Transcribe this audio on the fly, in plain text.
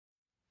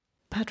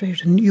Pat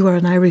Riordan, you are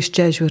an Irish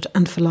Jesuit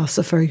and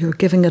philosopher. You're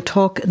giving a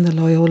talk in the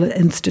Loyola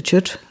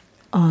Institute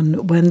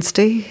on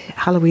Wednesday,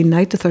 Halloween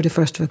night, the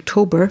 31st of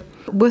October,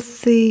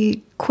 with the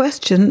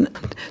question,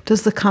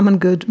 does the common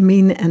good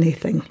mean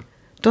anything?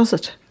 Does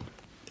it?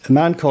 A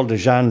man called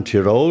Jean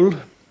Tirole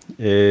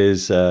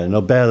is a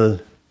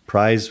Nobel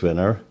Prize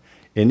winner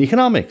in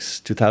economics,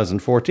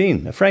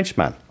 2014, a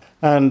Frenchman.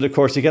 And of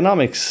course,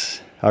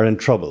 economics are in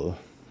trouble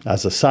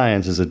as a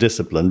science, as a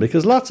discipline,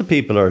 because lots of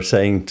people are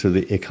saying to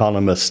the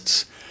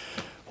economists,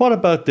 what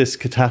about this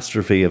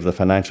catastrophe of the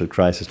financial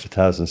crisis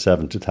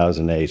 2007,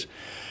 2008?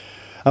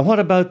 And what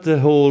about the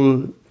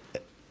whole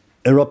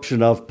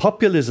eruption of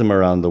populism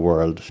around the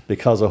world?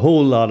 Because a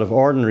whole lot of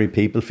ordinary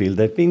people feel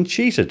they've been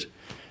cheated.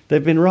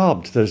 They've been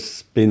robbed.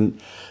 There's been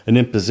an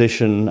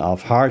imposition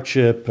of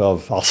hardship,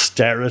 of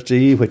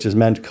austerity, which has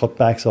meant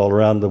cutbacks all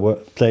around the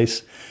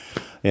place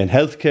in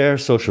healthcare,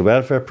 social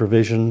welfare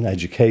provision,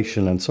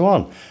 education, and so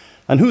on.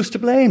 And who's to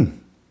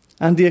blame?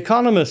 And the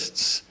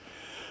economists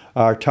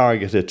are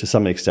targeted to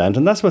some extent.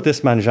 And that's what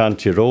this man Jean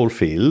Tirole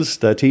feels,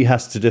 that he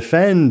has to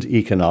defend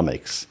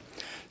economics.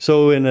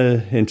 So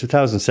in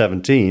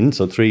 2017,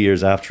 so 3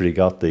 years after he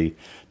got the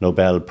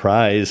Nobel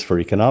Prize for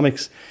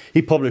economics,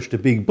 he published a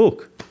big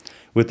book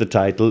with the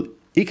title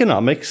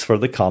Economics for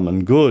the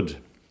Common Good.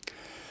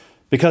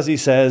 Because he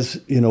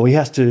says, he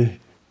has to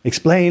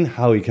explain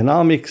how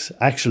economics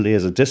actually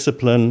as a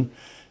discipline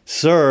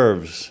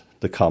serves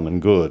the common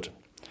good.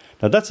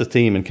 Now that's a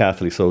theme in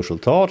Catholic social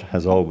thought,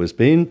 has always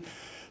been,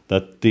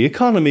 that the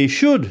economy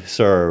should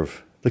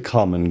serve the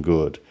common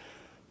good.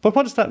 But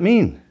what does that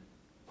mean?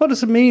 What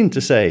does it mean to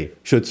say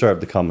should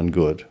serve the common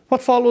good?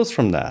 What follows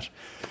from that?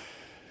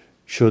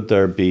 Should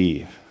there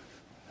be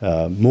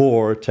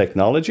more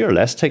technology or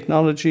less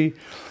technology?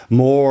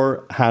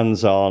 More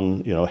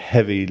hands-on,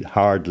 heavy,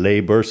 hard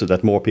labour so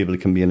that more people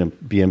can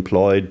be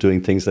employed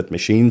doing things that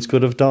machines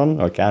could have done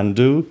or can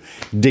do,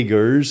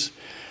 diggers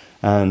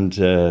and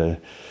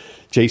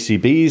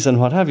JCBs and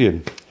what have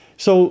you.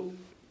 So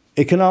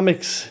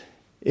economics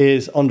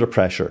is under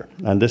pressure,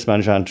 and this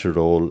man Jean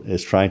Tirole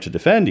is trying to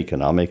defend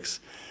economics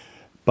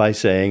by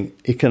saying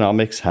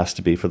economics has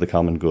to be for the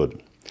common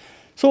good.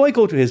 So I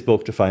go to his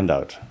book to find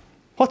out.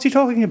 What's he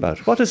talking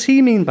about? What does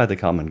he mean by the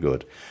common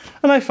good?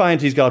 And I find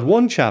he's got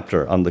one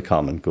chapter on the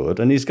common good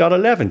and he's got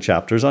 11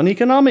 chapters on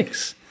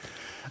economics.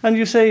 And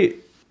you say,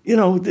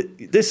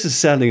 this is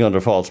selling under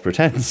false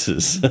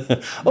pretenses.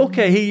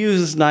 Okay, he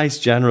uses nice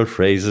general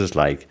phrases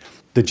like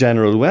the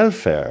general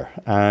welfare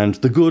and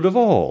the good of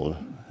all.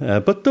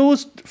 But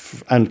those,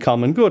 and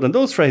common good, and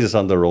those phrases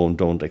on their own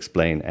don't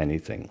explain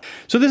anything.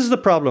 So this is the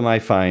problem I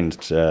find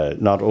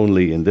not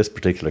only in this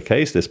particular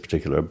case, this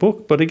particular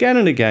book, but again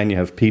and again you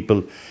have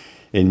people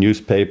in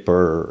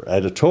newspaper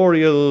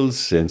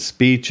editorials, in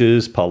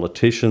speeches,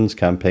 politicians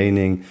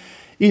campaigning,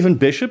 even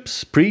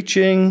bishops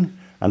preaching,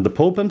 and the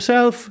Pope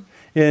himself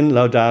in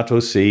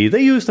Laudato Si.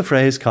 They use the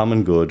phrase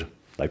common good.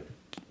 Like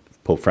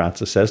Pope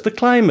Francis says, the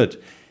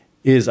climate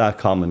is a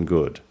common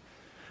good.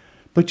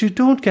 But you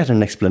don't get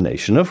an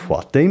explanation of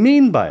what they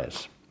mean by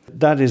it.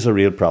 That is a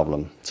real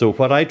problem. So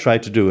what I try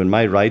to do in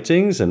my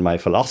writings and my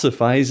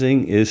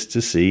philosophizing is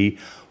to see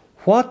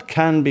what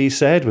can be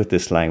said with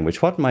this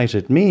language? What might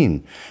it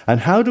mean?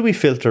 And how do we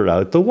filter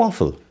out the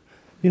waffle?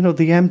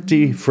 The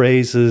empty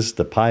phrases,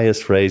 the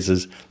pious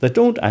phrases that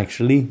don't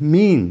actually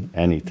mean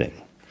anything.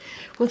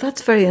 Well,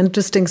 that's very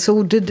interesting.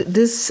 So did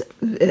this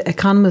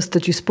economist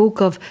that you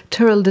spoke of,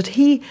 Tirole, did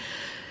he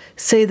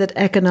say that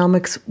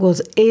economics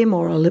was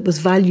amoral, it was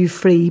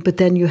value-free, but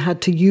then you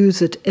had to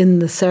use it in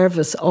the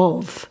service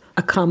of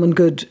a common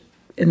good,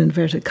 in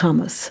inverted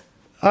commas?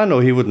 I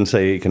know he wouldn't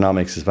say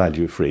economics is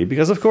value-free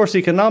because, of course,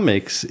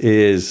 economics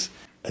is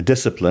a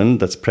discipline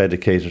that's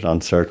predicated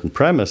on certain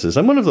premises.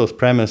 And one of those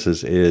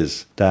premises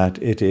is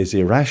that it is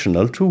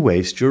irrational to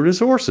waste your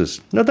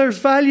resources. Now, there's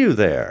value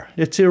there.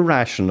 It's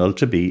irrational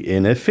to be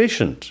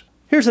inefficient.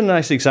 Here's a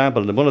nice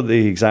example, one of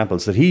the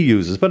examples that he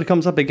uses, but it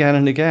comes up again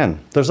and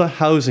again. There's a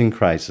housing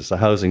crisis, a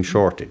housing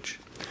shortage.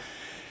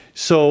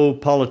 So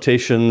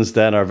politicians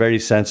then are very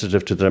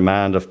sensitive to the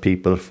demand of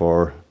people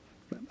for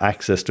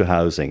access to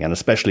housing, and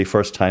especially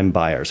first-time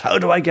buyers. How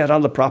do I get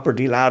on the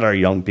property ladder?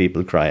 Young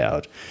people cry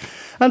out.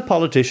 And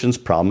politicians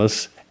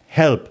promise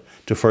help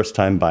to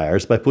first-time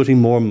buyers by putting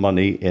more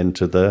money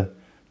into the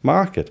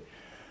market.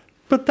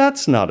 But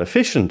that's not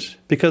efficient,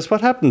 because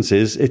what happens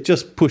is it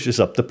just pushes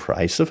up the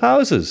price of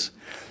houses.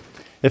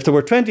 If there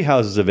were 20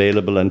 houses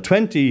available and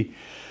 20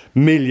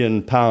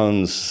 million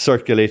pounds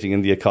circulating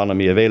in the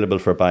economy available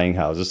for buying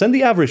houses, then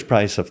the average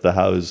price of the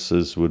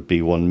houses would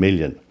be 1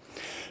 million.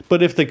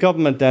 But if the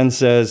government then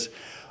says,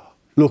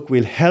 look,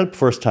 we'll help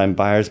first-time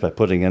buyers by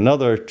putting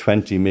another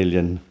 20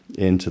 million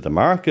into the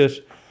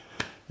market,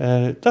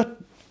 that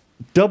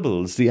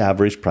doubles the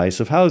average price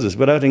of houses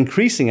without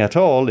increasing at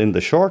all in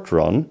the short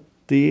run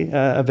the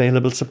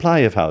available supply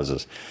of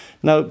houses.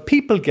 Now,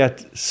 people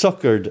get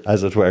suckered,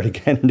 as it were,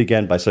 again and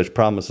again by such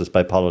promises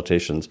by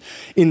politicians.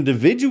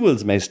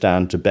 Individuals may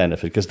stand to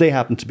benefit because they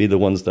happen to be the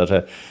ones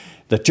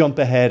that jump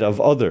ahead of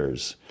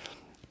others.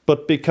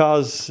 But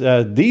because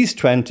these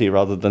 20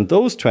 rather than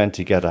those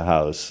 20 get a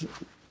house,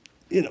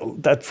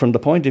 that from the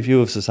point of view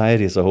of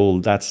society as a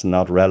whole, that's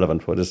not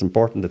relevant. What is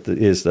important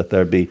is that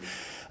there be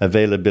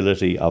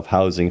availability of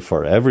housing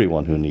for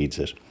everyone who needs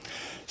it.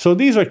 So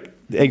these are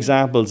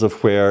examples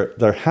of where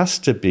there has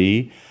to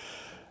be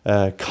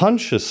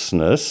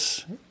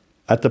consciousness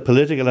at the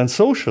political and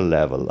social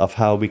level of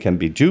how we can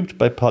be duped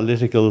by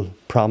political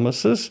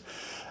promises,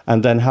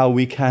 and then how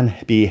we can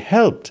be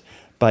helped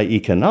by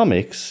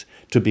economics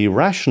to be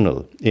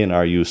rational in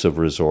our use of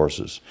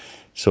resources.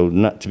 So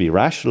not to be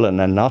rational and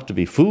then not to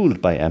be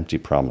fooled by empty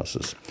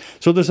promises.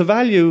 So there's a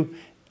value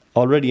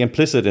already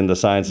implicit in the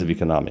science of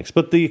economics.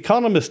 But the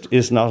economist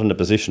is not in a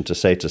position to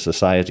say to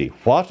society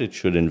what it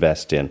should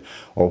invest in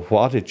or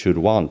what it should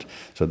want.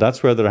 So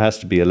that's where there has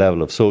to be a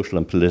level of social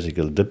and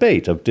political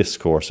debate, of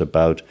discourse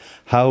about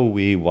how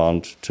we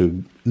want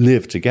to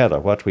live together,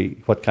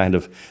 what kind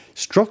of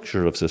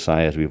structure of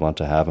society we want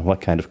to have and what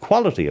kind of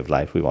quality of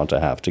life we want to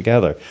have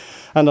together.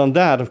 And on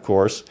that, of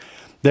course,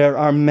 there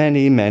are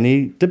many,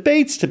 many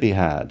debates to be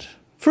had.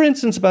 For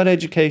instance, about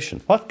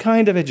education. What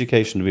kind of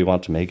education do we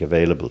want to make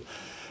available?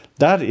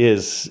 That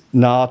is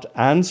not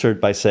answered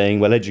by saying,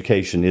 well,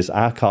 education is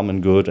a common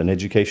good and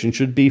education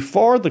should be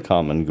for the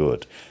common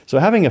good. So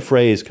having a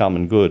phrase,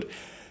 common good,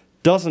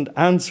 doesn't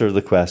answer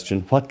the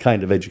question, what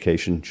kind of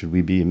education should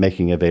we be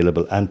making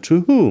available and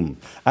to whom?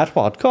 At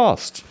what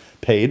cost?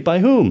 Paid by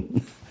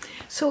whom?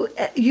 So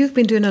you've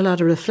been doing a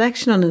lot of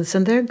reflection on this,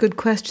 and they're good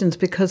questions,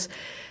 because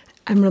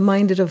I'm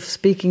reminded of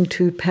speaking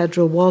to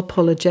Pedro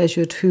Walpole, a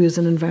Jesuit who is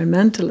an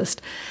environmentalist,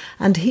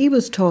 and he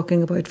was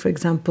talking about, for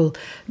example,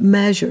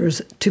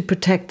 measures to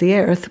protect the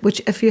earth,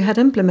 which if you had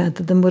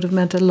implemented them would have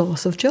meant a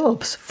loss of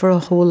jobs for a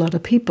whole lot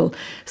of people.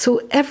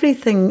 So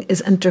everything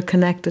is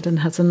interconnected and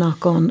has a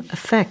knock-on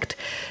effect.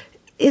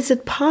 Is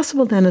it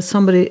possible then, as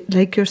somebody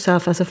like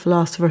yourself, as a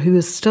philosopher who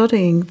is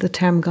studying the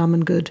term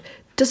common good,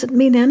 does it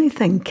mean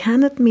anything?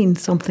 Can it mean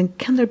something?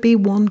 Can there be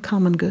one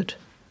common good?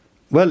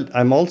 Well,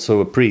 I'm also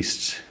a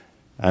priest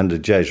and a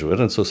Jesuit,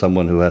 and so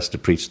someone who has to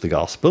preach the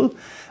gospel.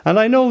 And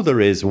I know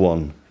there is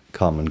one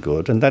common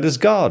good, and that is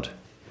God.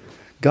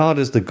 God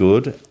is the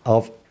good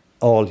of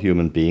all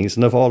human beings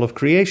and of all of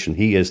creation.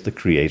 He is the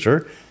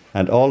creator,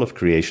 and all of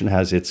creation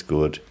has its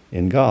good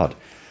in God.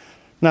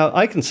 Now,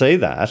 I can say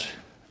that,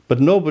 but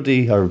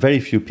nobody or very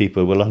few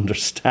people will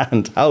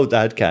understand how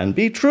that can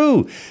be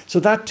true.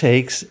 So that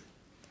takes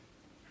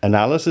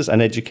analysis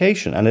and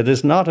education, and it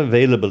is not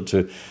available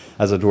to,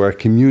 as it were,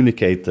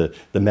 communicate the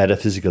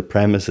metaphysical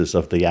premises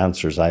of the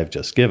answers I've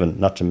just given,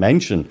 not to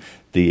mention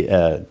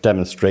the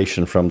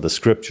demonstration from the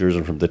scriptures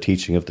and from the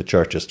teaching of the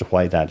church as to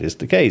why that is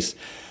the case.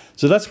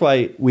 So that's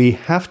why we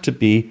have to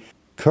be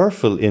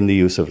careful in the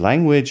use of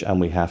language, and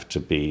we have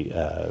to be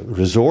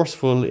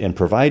resourceful in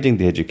providing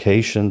the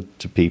education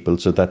to people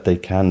so that they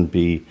can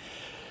be,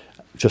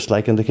 just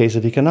like in the case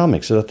of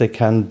economics, so that they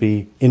can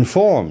be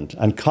informed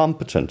and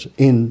competent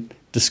in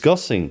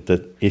discussing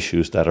the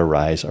issues that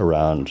arise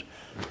around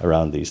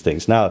these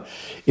things. Now,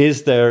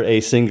 is there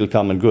a single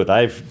common good?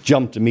 I've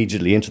jumped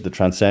immediately into the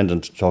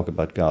transcendent to talk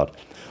about God.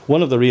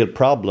 One of the real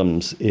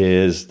problems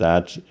is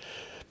that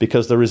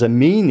because there is a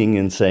meaning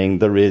in saying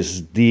there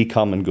is the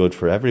common good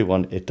for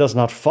everyone, it does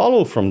not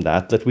follow from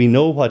that we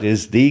know what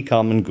is the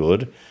common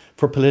good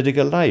for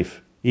political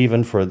life,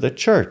 even for the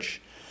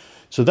church.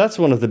 So that's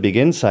one of the big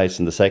insights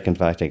in the Second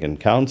Vatican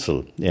Council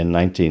in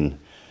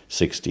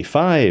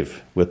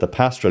 1965 with the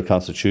Pastoral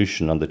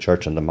Constitution on the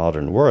Church and the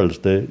Modern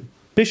World. The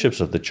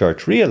bishops of the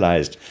church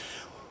realized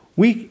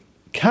we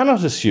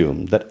cannot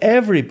assume that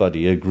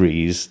everybody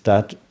agrees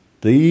that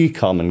the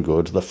common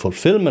good, the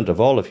fulfillment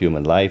of all of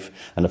human life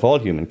and of all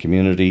human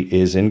community,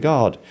 is in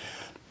God.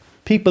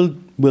 People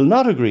will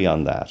not agree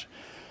on that.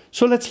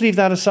 So let's leave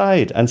that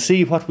aside and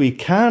see what we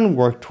can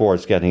work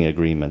towards getting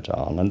agreement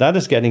on. And that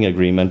is getting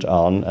agreement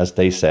on, as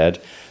they said,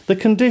 the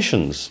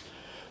conditions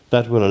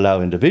that will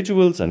allow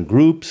individuals and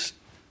groups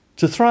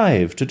to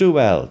thrive, to do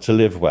well, to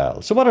live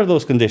well. So what are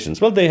those conditions?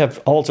 Well, they have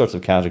all sorts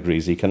of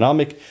categories: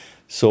 economic,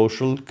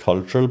 social,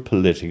 cultural,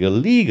 political,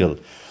 legal.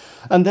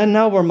 And then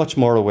now we're much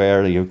more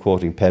aware, you're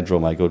quoting Pedro,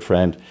 my good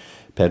friend,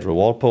 Pedro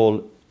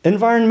Walpole,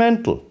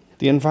 environmental.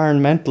 The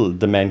environmental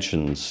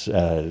dimensions,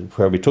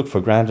 where we took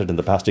for granted in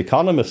the past,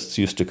 economists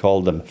used to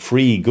call them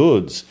free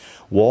goods: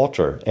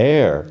 water,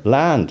 air,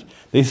 land.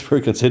 These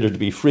were considered to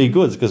be free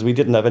goods because we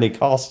didn't have any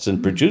costs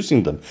in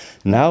producing them.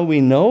 Now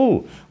we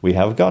know we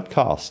have got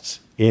costs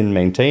in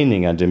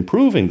maintaining and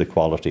improving the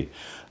quality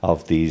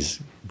of these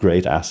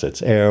great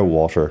assets: air,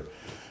 water,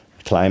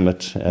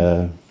 climate,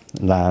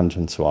 land,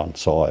 and so on,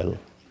 soil.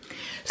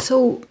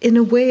 So in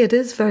a way it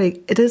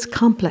is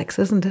complex,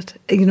 isn't it?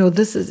 You know,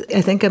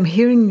 I think I'm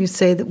hearing you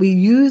say that we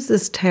use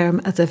this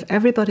term as if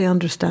everybody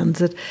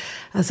understands it,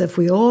 as if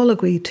we all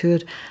agree to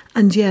it,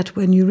 and yet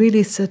when you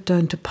really sit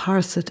down to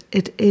parse it,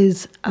 it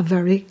is a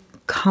very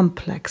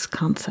complex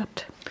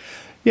concept.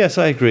 Yes,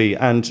 I agree.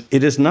 And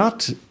it is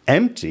not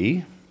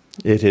empty,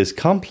 it is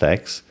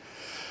complex.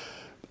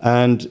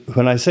 And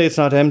when I say it's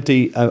not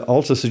empty, I'm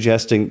also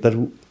suggesting that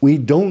we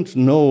don't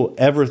know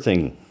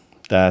everything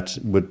that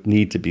would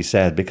need to be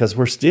said, because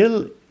we're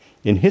still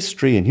in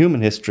history, in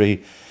human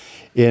history,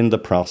 in the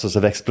process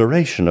of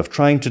exploration, of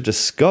trying to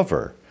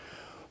discover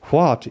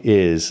what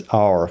is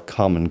our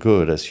common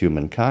good as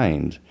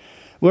humankind.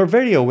 We're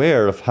very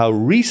aware of how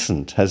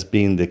recent has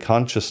been the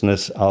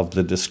consciousness of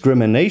the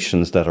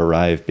discriminations that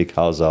arrive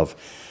because of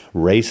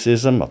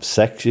racism, of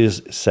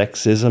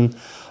sexism,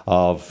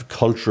 of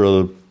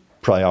cultural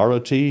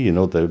priority,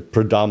 the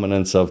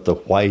predominance of the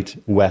white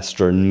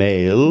Western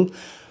male.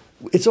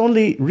 It's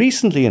only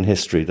recently in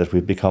history that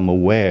we've become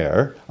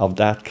aware of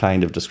that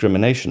kind of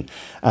discrimination.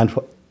 And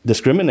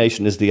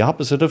discrimination is the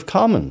opposite of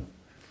common.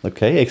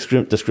 Okay,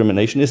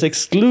 discrimination is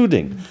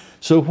excluding.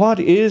 So what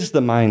is the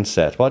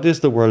mindset? What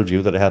is the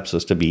worldview that helps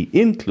us to be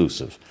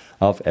inclusive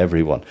of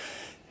everyone?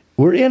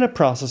 We're in a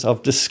process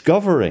of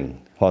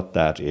discovering what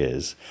that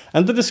is.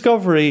 And the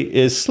discovery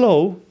is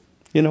slow.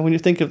 When you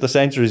think of the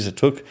centuries it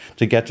took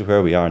to get to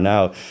where we are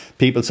now,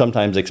 people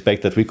sometimes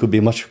expect that we could be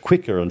much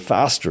quicker and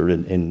faster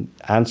in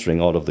answering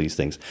all of these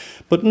things.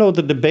 But no,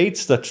 the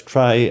debates that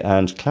try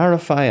and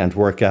clarify and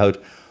work out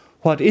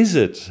what is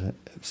it,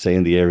 say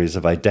in the areas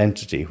of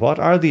identity, what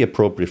are the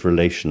appropriate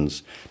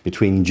relations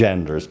between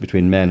genders,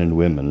 between men and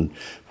women,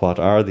 what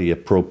are the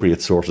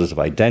appropriate sources of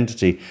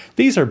identity,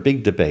 these are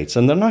big debates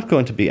and they're not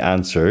going to be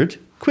answered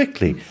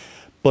quickly.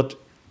 But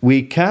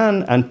we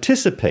can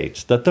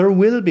anticipate that there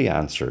will be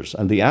answers,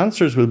 and the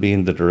answers will be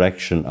in the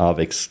direction of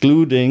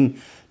excluding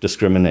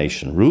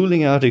discrimination,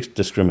 ruling out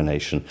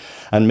discrimination,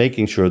 and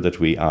making sure that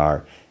we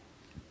are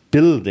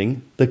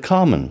building the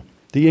common,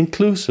 the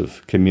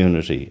inclusive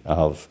community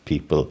of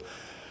people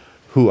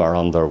who are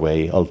on their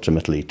way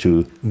ultimately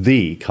to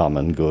the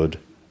common good,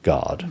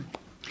 God.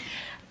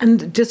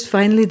 And just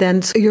finally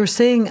then, so you're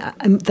saying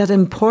that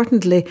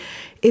importantly,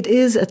 it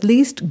is at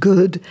least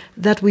good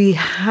that we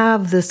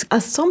have this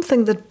as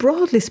something that,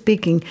 broadly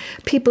speaking,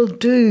 people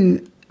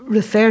do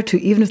refer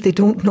to, even if they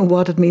don't know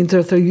what it means or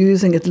if they're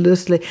using it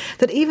loosely,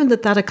 that even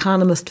that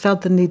economist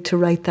felt the need to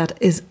write that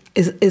is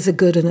a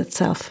good in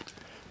itself.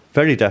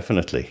 Very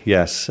definitely,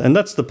 yes. And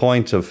that's the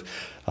point of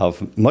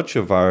much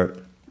of our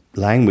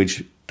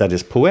language that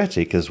is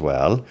poetic as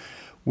well.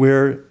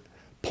 We're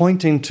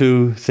pointing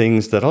to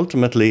things that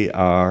ultimately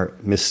are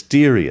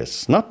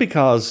mysterious, not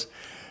because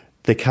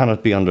they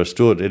cannot be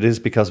understood. It is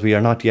because we are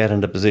not yet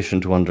in a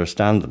position to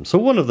understand them. So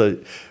one of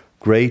the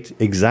great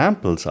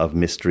examples of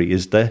mystery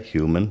is the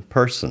human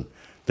person.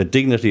 The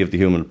dignity of the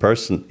human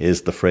person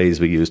is the phrase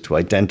we use to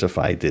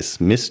identify this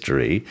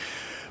mystery.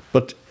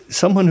 But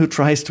someone who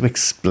tries to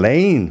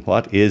explain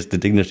what is the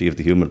dignity of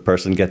the human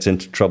person gets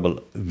into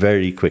trouble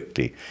very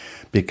quickly,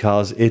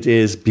 because it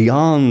is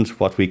beyond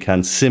what we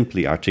can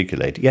simply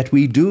articulate. Yet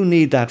we do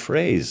need that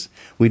phrase.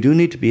 We do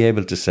need to be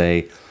able to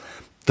say,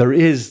 there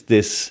is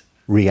this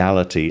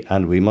reality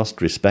and we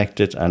must respect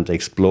it and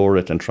explore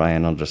it and try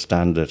and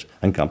understand it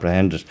and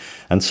comprehend it.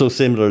 And so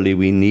similarly,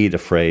 we need a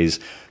phrase,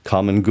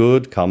 common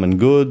good, common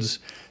goods,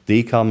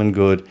 the common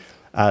good,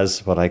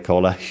 as what I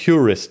call a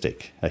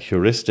heuristic,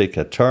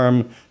 a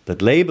term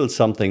that labels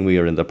something we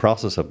are in the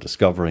process of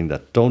discovering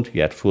that don't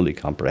yet fully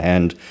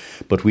comprehend,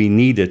 but we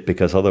need it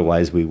because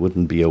otherwise we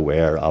wouldn't be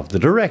aware of the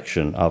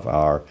direction of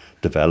our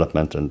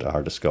development and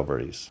our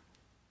discoveries.